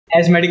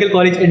As medical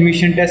college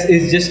admission test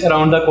is just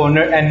around the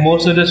corner and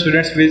most of the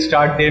students will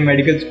start their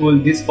medical school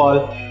this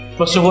fall.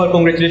 First of all,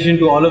 congratulations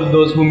to all of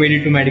those who made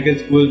it to medical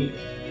school.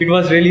 It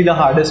was really the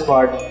hardest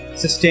part.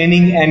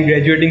 Sustaining and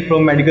graduating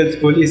from medical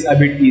school is a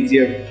bit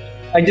easier.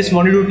 I just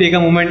wanted to take a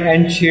moment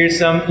and share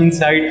some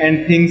insight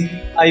and things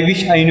I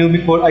wish I knew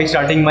before I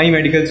starting my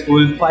medical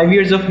school. 5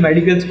 years of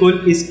medical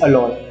school is a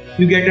lot.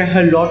 You get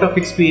a lot of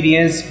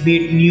experience,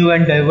 meet new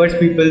and diverse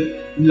people,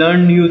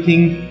 learn new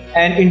things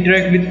and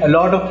interact with a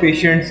lot of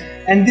patients,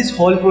 and this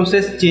whole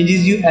process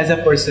changes you as a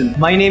person.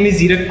 My name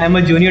is Zerak. I'm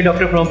a junior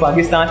doctor from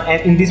Pakistan,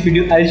 and in this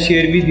video I'll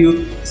share with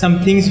you some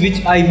things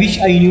which I wish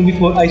I knew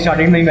before I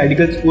started my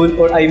medical school,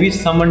 or I wish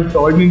someone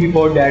told me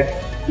before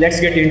that. Let's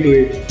get into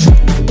it.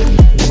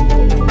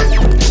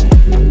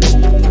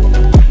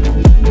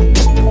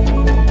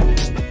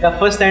 The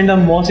first and the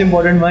most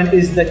important one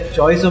is the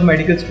choice of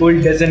medical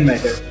school doesn't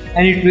matter,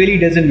 and it really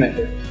doesn't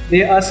matter.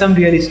 There are some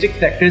realistic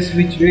factors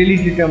which really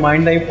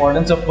determine the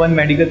importance of one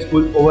medical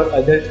school over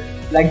other,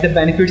 like the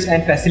benefits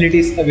and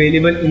facilities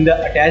available in the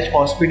attached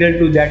hospital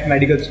to that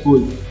medical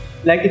school.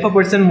 Like if a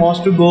person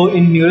wants to go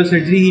in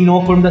neurosurgery, he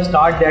knows from the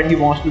start that he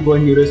wants to go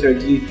in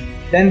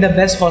neurosurgery. Then the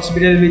best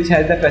hospital which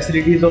has the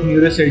facilities of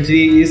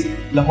neurosurgery is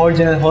Lahore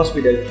General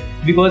Hospital,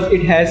 because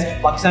it has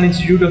Pakistan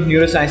Institute of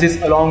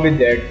Neurosciences along with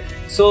that.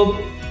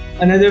 So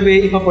another way,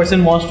 if a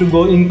person wants to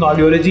go in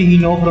cardiology, he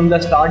knows from the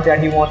start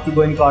that he wants to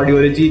go in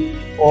cardiology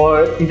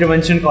or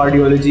intervention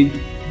cardiology.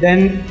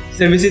 Then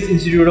Services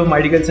Institute of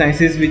Medical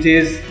Sciences, which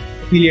is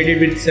affiliated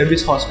with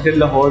Service Hospital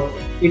Lahore,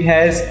 it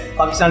has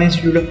Pakistan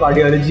Institute of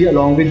Cardiology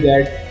along with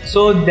that.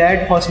 So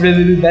that hospital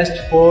will be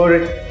best for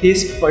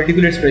his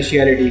particular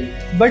specialty.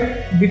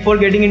 But before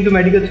getting into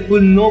medical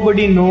school,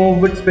 nobody knows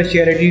what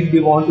specialty they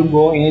want to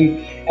go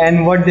in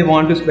and what they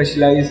want to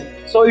specialize.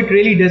 So it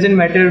really doesn't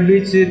matter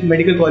which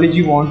medical college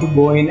you want to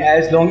go in,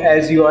 as long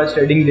as you are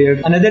studying there.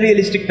 Another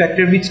realistic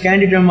factor which can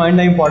determine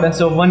the importance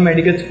of one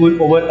medical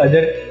school over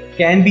other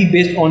can be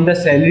based on the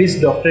salaries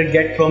doctors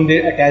get from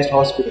their attached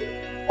hospital.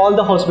 All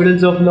the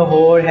hospitals of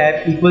Lahore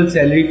have equal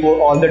salary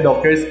for all the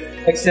doctors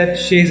except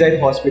Sheikh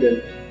Zayed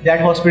Hospital. That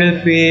hospital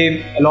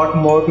pay a lot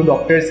more to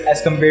doctors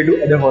as compared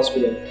to other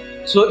hospitals.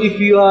 So if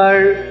you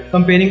are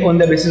comparing on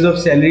the basis of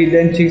salary,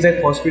 then Sheikh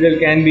Zayed Hospital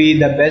can be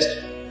the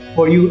best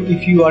for you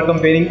if you are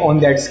comparing on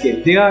that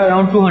scale. There are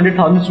around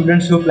 200,000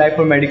 students who apply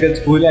for medical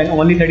school and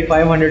only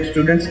 3,500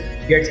 students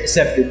get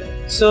accepted.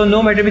 So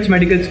no matter which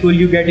medical school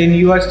you get in,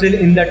 you are still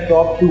in the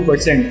top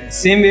 2%.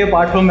 Same way,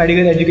 apart from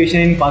medical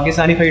education in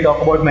Pakistan, if I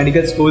talk about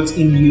medical schools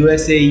in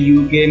USA,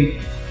 UK,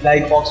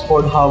 like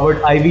Oxford,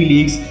 Harvard, Ivy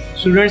Leagues,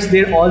 students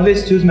there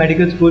always choose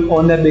medical school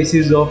on the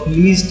basis of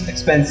least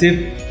expensive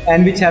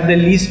and which have the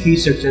least fee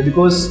structure,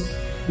 because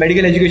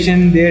medical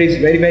education there is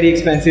very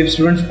expensive.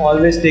 Students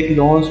always take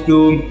loans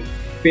to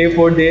pay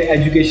for their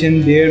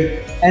education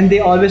there, and they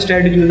always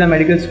try to choose a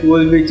medical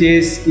school which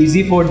is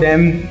easy for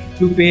them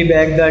to pay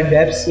back the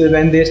debts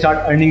when they start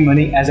earning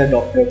money as a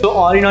doctor. So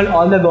all in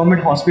all the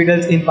government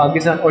hospitals in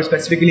Pakistan, or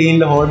specifically in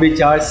Lahore,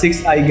 which are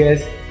 6 I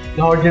guess: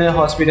 Lahore General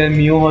Hospital,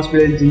 Mio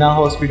Hospital, Jinnah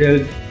Hospital,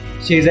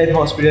 Sheikh Zayed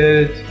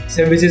Hospital,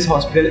 Services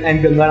Hospital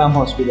and Gangaram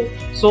Hospital.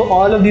 So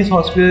all of these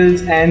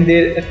hospitals and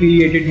their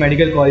affiliated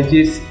medical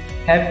colleges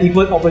have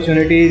equal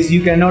opportunities.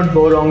 You cannot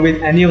go wrong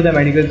with any of the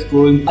medical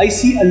schools. I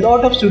see a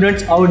lot of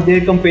students out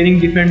there comparing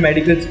different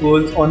medical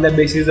schools on the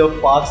basis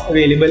of parks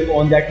available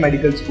on that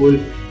medical school,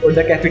 or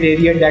the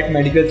cafeteria that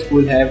medical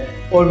school have,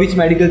 or which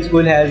medical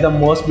school has the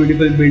most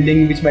beautiful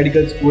building, which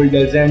medical school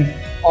doesn't.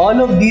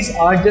 All of these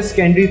are just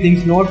secondary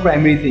things, not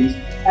primary things.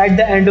 At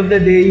the end of the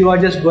day, you are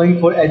just going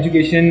for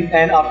education,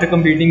 and after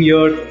completing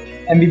your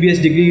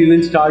MBBS degree, you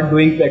will start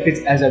doing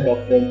practice as a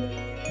doctor.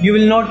 You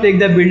will not take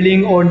the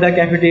building or the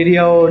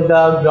cafeteria or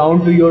the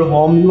ground to your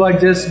home. You are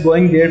just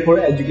going there for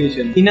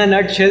education. In a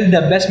nutshell,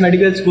 the best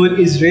medical school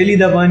is really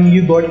the one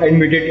you got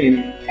admitted in.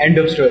 End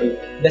of story.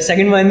 The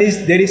second one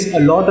is there is a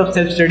lot of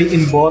self-study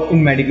involved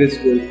in medical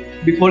school.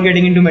 Before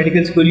getting into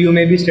medical school, you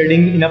may be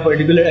studying in a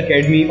particular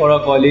academy or a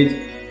college.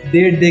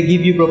 There they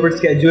give you proper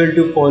schedule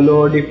to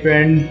follow,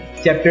 different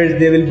chapters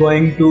they will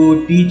going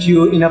to teach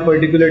you in a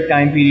particular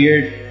time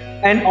period,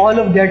 and all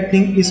of that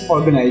thing is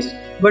organized.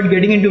 But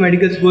getting into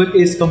medical school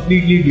is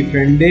completely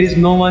different. There is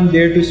no one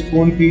there to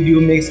spoon feed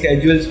you, make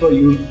schedules for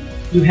you.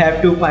 You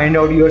have to find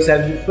out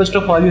yourself. First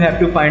of all, you have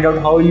to find out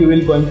how you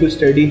will going to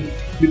study,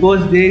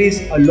 because there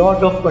is a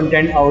lot of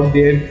content out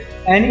there.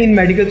 And in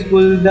medical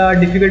school, the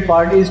difficult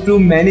part is to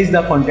manage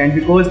the content,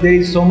 because there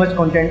is so much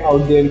content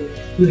out there.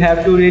 You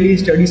have to really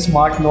study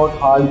smart, not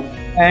hard.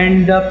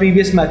 And the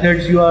previous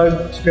methods you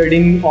are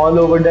studying all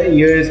over the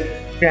years,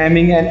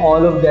 cramming and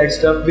all of that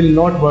stuff will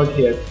not work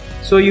here.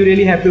 So you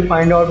really have to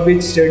find out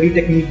which study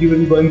technique you will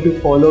be going to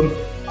follow.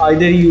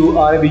 Either you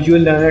are a visual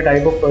learner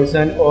type of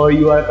person, or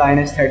you are a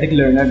kinesthetic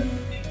learner.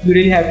 You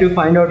really have to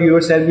find out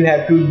yourself. You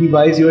have to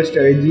devise your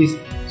strategies.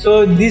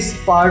 So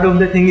this part of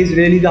the thing is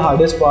really the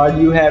hardest part.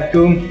 You have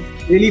to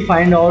really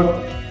find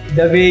out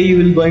the way you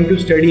will going to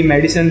study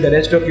medicine the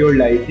rest of your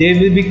life. There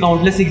will be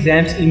countless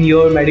exams in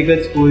your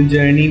medical school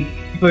journey.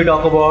 If we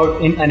talk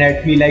about in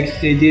anatomy, like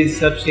stages,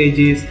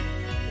 sub-stages,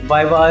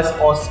 vivas,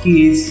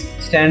 OSCEs,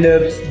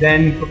 stand-ups,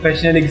 then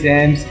professional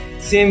exams,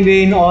 same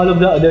way in all of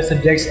the other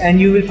subjects, and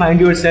you will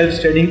find yourself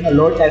studying a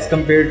lot as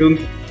compared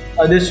to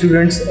other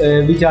students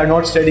which are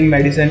not studying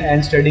medicine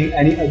and studying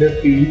any other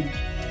field.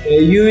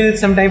 You will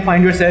sometimes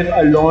find yourself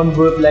a lone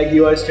wolf, like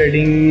you are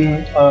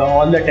studying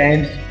all the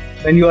times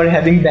when you are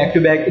having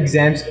back-to-back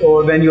exams,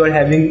 or when you are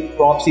having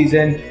crop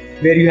season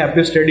where you have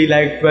to study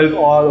like 12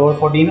 hours or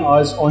 14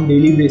 hours on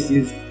daily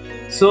basis.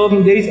 So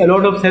there is a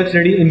lot of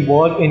self-study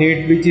involved in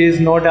it, which is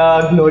not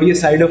a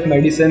glorious side of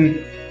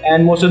medicine,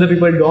 and most of the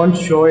people don't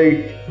show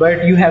it,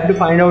 but you have to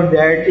find out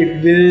that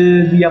it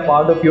will be a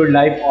part of your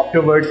life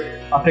afterwards,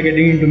 after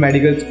getting into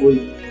medical school,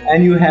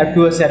 and you have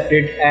to accept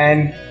it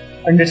and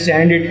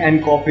understand it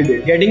and cope with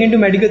it. Getting into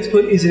medical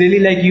school is really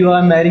like you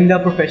are marrying the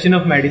profession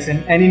of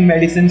medicine, and in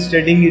medicine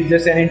studying is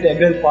just an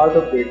integral part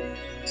of it.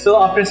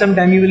 So after some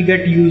time you will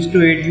get used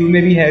to it. You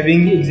may be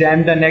having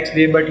exam the next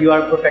day, but you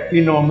are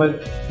perfectly normal,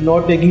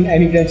 not taking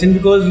any tension,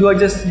 because you are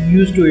just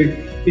used to it.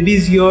 It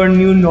is your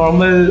new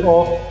normal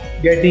of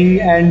getting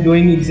and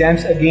doing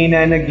exams again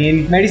and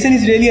again. Medicine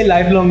is really a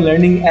lifelong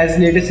learning, as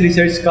latest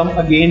research come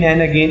again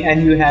and again,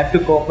 and you have to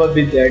cope up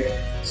with that.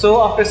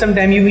 So after some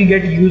time you will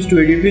get used to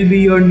it. It will be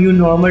your new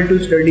normal to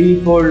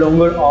study for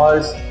longer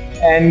hours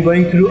and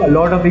going through a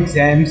lot of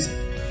exams.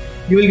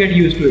 You will get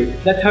used to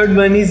it. The third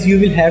one is you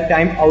will have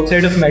time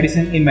outside of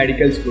medicine in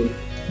medical school.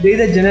 There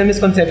is a general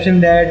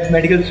misconception that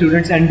medical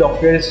students and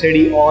doctors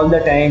study all the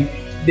time.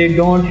 They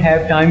don't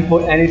have time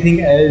for anything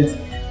else.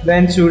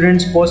 When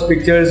students post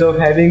pictures of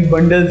having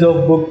bundles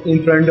of books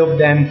in front of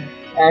them,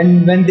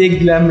 and when they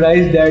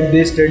glamorize that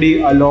they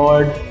study a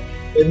lot,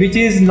 which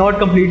is not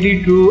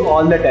completely true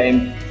all the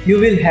time. You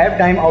will have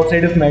time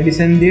outside of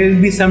medicine. There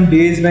will be some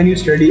days when you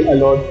study a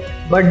lot,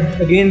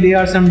 but again there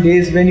are some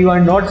days when you are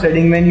not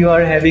studying, when you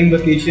are having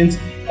vacations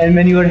and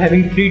when you are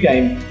having free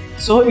time.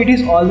 So it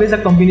is always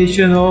a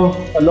combination of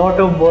a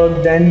lot of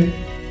work, then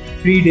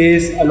free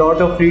days, a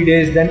lot of free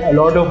days, then a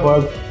lot of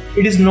work.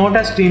 It is not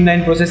a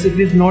streamlined process, it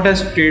is not a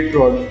straight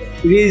road.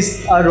 It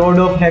is a road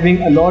of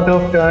having a lot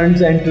of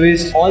turns and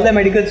twists. All the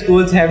medical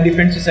schools have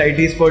different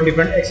societies for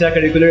different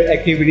extracurricular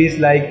activities,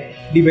 like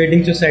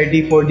debating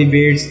society for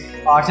debates,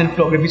 arts and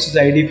photography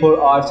society for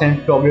arts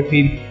and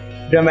photography,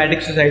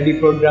 dramatic society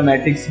for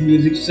dramatics,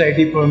 music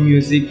society for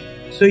music.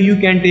 So you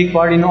can take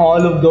part in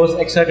all of those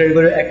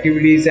extracurricular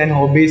activities and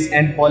hobbies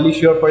and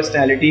polish your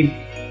personality.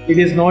 It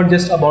is not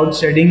just about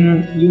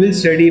studying. You will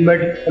study,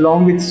 but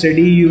along with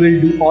study you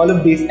will do all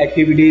of these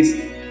activities,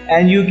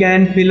 and you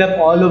can fill up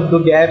all of the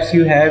gaps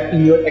you have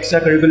in your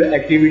extracurricular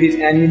activities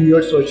and in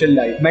your social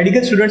life.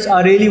 Medical students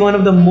are really one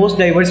of the most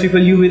diverse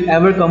people you will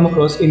ever come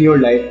across in your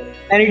life,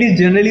 and it is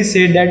generally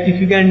said that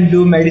if you can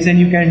do medicine,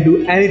 you can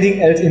do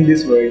anything else in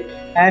this world,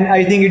 and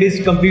I think it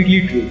is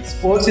completely true.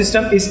 Support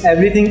system is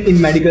everything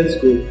in medical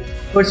school.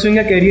 Pursuing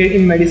a career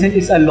in medicine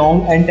is a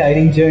long and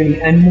tiring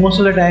journey, and most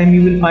of the time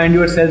you will find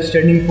yourself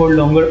studying for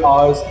longer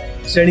hours,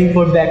 studying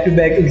for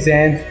back-to-back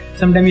exams.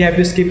 Sometimes you have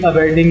to skip a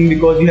wedding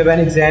because you have an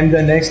exam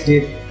the next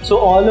day. So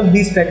all of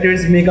these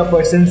factors make a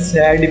person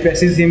sad,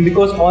 depresses him,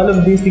 because all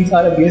of these things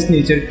are against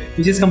nature,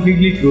 which is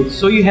completely true.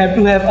 So you have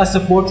to have a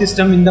support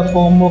system in the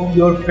form of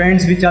your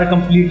friends which are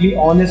completely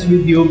honest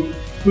with you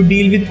to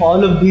deal with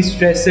all of these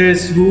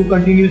stressors, who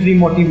continuously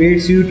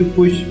motivates you to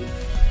push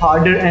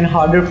harder and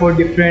harder for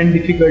different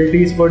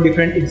difficulties, for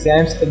different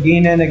exams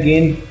again and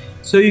again,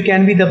 so you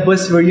can be the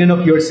best version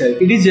of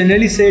yourself. It is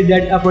generally said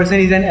that a person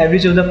is an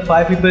average of the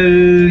 5 people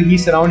he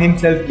surrounds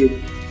himself with.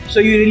 So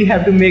you really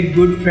have to make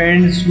good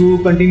friends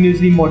who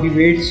continuously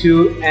motivates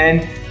you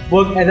and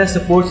work as a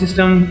support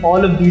system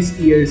all of these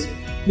years.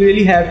 You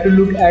really have to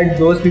look at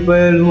those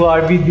people who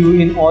are with you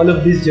in all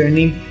of this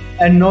journey,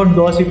 and not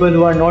those people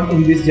who are not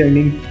in this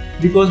journey.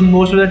 Because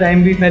most of the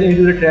time we fell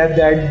into the trap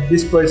that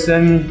this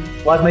person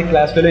was my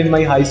class fellow in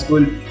my high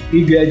school,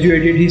 he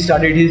graduated, he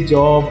started his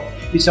job,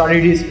 he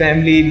started his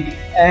family,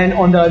 and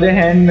on the other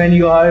hand, when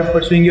you are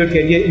pursuing your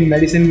career in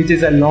medicine, which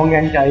is a long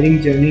and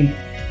tiring journey,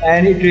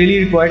 and it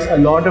really requires a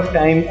lot of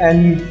time,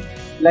 and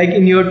like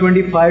in your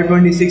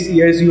 25-26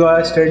 years you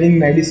are studying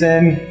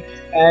medicine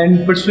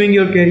and pursuing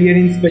your career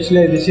in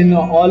specialization,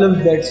 all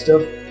of that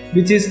stuff,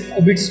 which is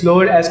a bit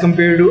slower as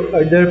compared to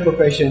other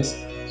professions.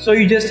 So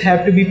you just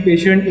have to be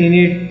patient in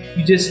it.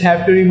 You just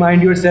have to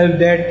remind yourself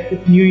that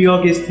if New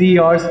York is 3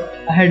 hours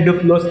ahead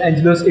of Los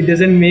Angeles, it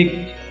doesn't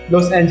make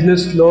Los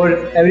Angeles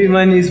slower.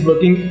 Everyone is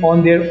working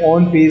on their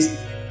own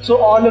pace. So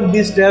all of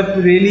this stuff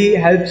really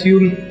helps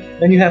you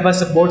when you have a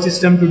support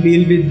system to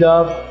deal with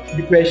the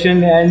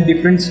depression and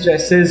different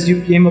stresses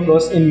you came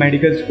across in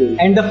medical school.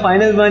 And the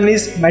final one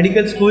is,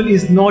 medical school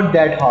is not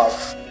that hard.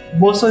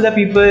 Most of the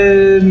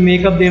people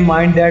make up their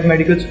mind that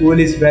medical school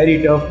is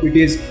very tough. It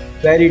is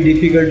very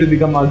difficult to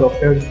become a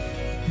doctor.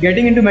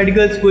 Getting into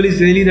medical school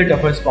is really the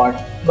toughest part.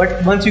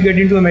 But once you get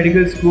into a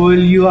medical school,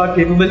 you are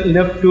capable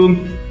enough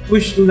to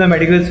push through the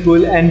medical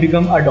school and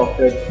become a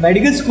doctor.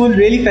 Medical school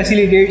really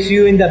facilitates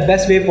you in the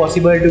best way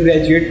possible to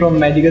graduate from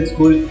medical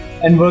school.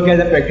 and work as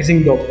a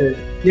practicing doctor.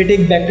 They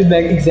take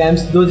back-to-back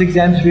exams. Those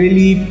exams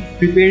really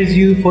prepares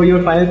you for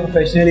your final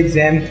professional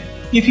exam.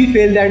 If you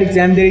fail that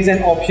exam, there is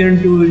an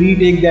option to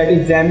retake that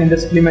exam in the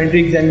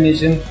supplementary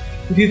examination.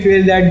 If you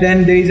fail that,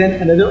 then there is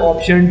another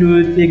option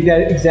to take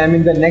that exam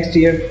in the next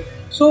year.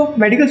 So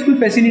medical school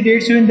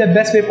facilitates you in the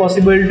best way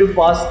possible to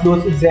pass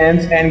those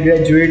exams and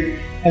graduate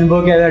and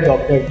work as a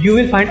doctor. You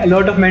will find a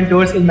lot of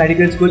mentors in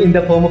medical school in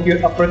the form of your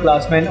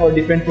upperclassmen or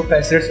different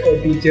professors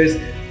or teachers.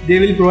 They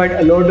will provide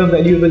a lot of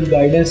valuable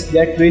guidance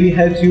that really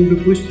helps you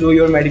to push through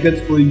your medical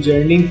school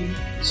journey.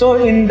 So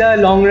in the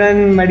long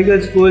run, medical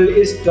school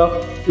is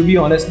tough, to be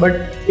honest, but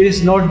it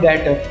is not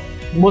that tough.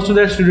 Most of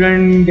the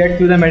students get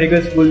through the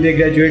medical school, they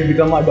graduate,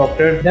 become a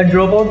doctor. The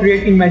dropout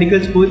rate in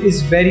medical school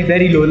is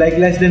very low, like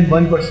less than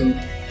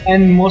 1%.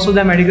 And most of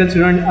the medical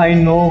students I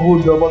know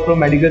who drop out from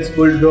medical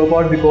school drop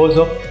out because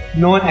of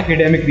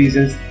non-academic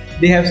reasons.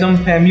 They have some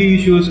family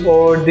issues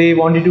or they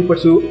wanted to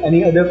pursue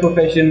any other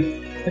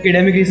profession.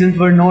 Academic reasons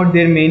were not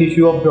their main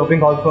issue of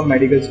dropping out from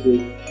medical school.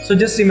 So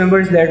just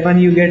remember that when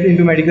you get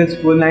into medical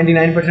school,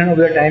 99% of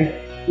the time,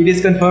 it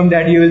is confirmed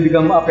that you will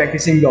become a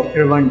practicing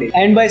doctor one day.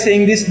 And by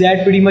saying this,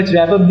 that pretty much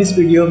wrap up this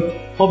video.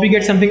 Hope you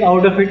get something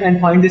out of it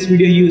and find this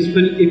video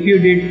useful. If you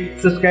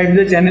did, subscribe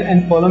to the channel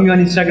and follow me on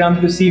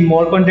Instagram to see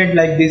more content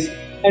like this.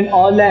 And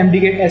all the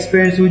MDGAT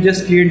aspirants who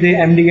just cleared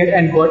their MDGAT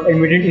and got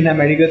admitted in a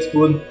medical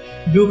school,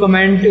 do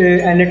comment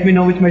and let me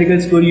know which medical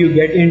school you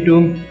get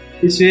into.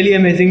 It's really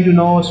amazing to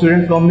know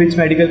students from which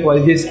medical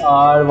colleges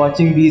are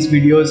watching these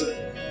videos.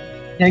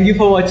 Thank you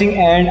for watching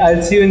and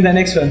I'll see you in the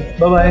next one.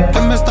 Bye bye.